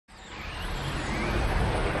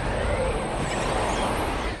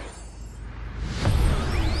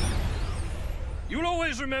will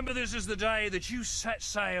always remember this as the day that you set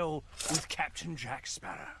sail with Captain Jack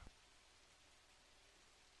Sparrow.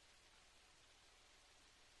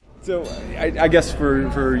 So, I guess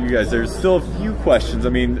for you guys, there's still a few questions. I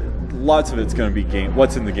mean, lots of it's going to be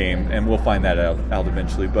what's in the game, and we'll find that out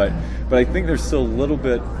eventually. But I think there's still a little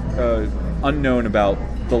bit unknown about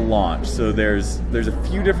the launch. So there's a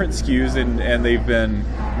few different SKUs, and they've been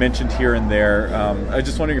mentioned here and there. I was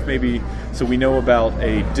just wondering if maybe, so we know about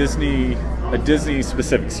a Disney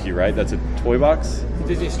specific SKU, right? That's a toy box.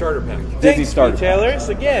 Disney starter pack. Disney starter retailers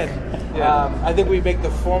again. Yeah. I think we make the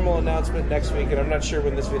formal announcement next week, and I'm not sure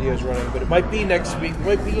when this video is running, but it might be next week. It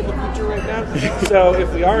might be in the future right now. So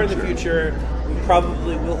if we are in the future, we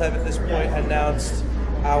probably will have at this point announced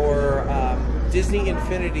our Disney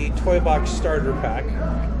Infinity Toy Box Starter Pack,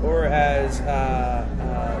 or as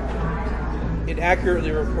it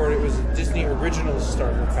accurately reported, it was a Disney Originals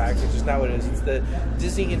Starter Pack, which is not what it is. It's the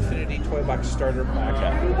Disney Infinity Toy Box Starter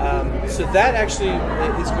Pack. So that actually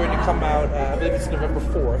is going to come out, I believe it's November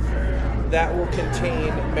 4th. That will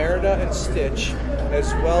contain Merida and Stitch,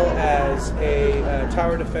 as well as a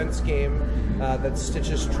tower defense game that's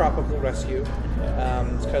Stitch's Tropical Rescue.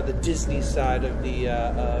 It's kind of the Disney side of the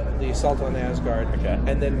Assault on Asgard.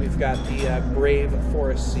 And then we've got the Brave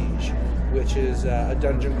Forest Siege, which is a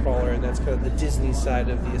dungeon crawler, and that's kind of the Disney side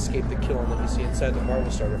of the Escape the Kiln that we see inside the Marvel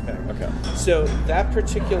Starter Pack. So that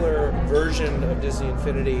particular version of Disney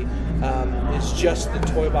Infinity is just the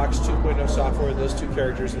Toy Box 2.0 software, those two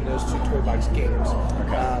characters and those two Toy Box games.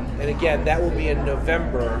 And again, that will be in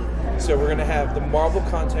November. So we're going to have the Marvel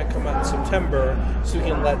content come out in September, so we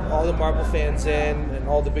can let all the Marvel fans in and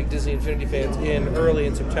all the big Disney Infinity fans in early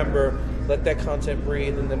in September, let that content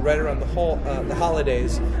breathe, and then right around the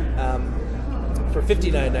holidays, for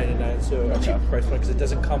 $59.99, so a cheap price point, because it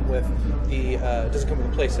doesn't come with the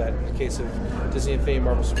playset. In the case of Disney Infinity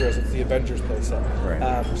Marvel Superheroes, it's the Avengers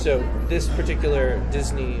playset. So this particular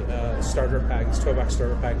Disney starter pack, this Toy Box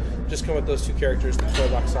starter pack, just come with those two characters, the Toy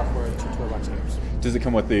Box software, and two Toy Box games. Does it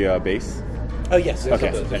come with the base? Oh yes. Okay.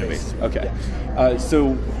 And a base. Okay. Yeah.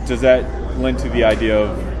 So does that lend to the idea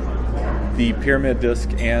of the Pyramid Disc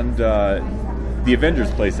and the Avengers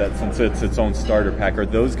playset, since it's its own starter pack? Are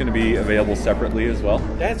those going to be available separately as well?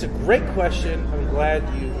 That's a great question. I'm glad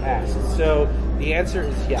you asked. So the answer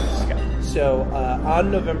is yes. So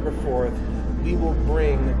on November 4th, we will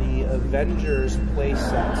bring the Avengers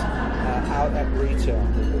playset out at retail.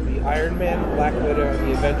 It will be Iron Man, Black Widow, and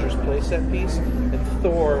the Avengers playset piece, and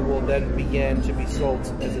Thor will then begin to be sold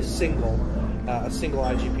as a single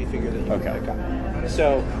IGP figure that you can pick up.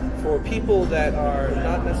 So for people that are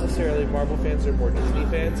not necessarily Marvel fans or more Disney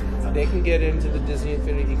fans, they can get into the Disney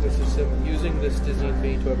Infinity ecosystem using this Disney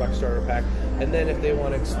Infinity Toy Box Starter Pack, and then if they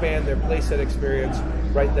want to expand their playset experience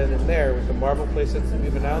right then and there with the Marvel playsets that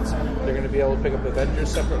we've announced, they're going to be able to pick up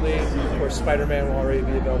Avengers separately, or Spider-Man will already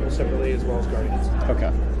be available separately, as well as Guardians.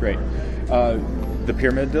 Okay, great. The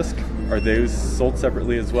Pyramid Disc, are those sold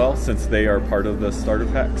separately as well, since they are part of the starter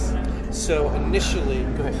packs? So initially,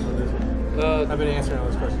 go ahead. I've been answering all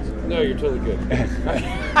those questions. No, you're totally good.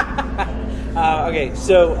 Okay,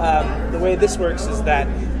 so the way this works is that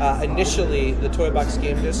initially the Toy Box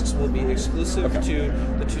game discs will be exclusive to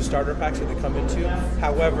the two starter packs that they come into.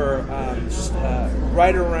 However,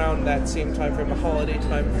 right around that same time frame, the holiday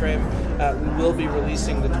time frame, we will be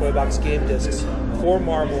releasing the Toy Box game discs for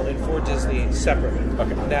Marvel and for Disney separately.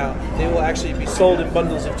 Now, they will actually be sold in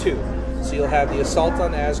bundles of two. So you'll have the Assault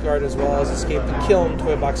on Asgard as well as Escape the Kiln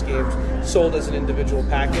Toy Box games sold as an individual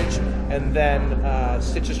package, and then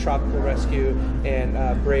Stitch's Tropical Rescue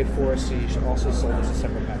and Brave Forest Siege also sold as a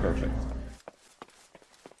separate package. Perfect.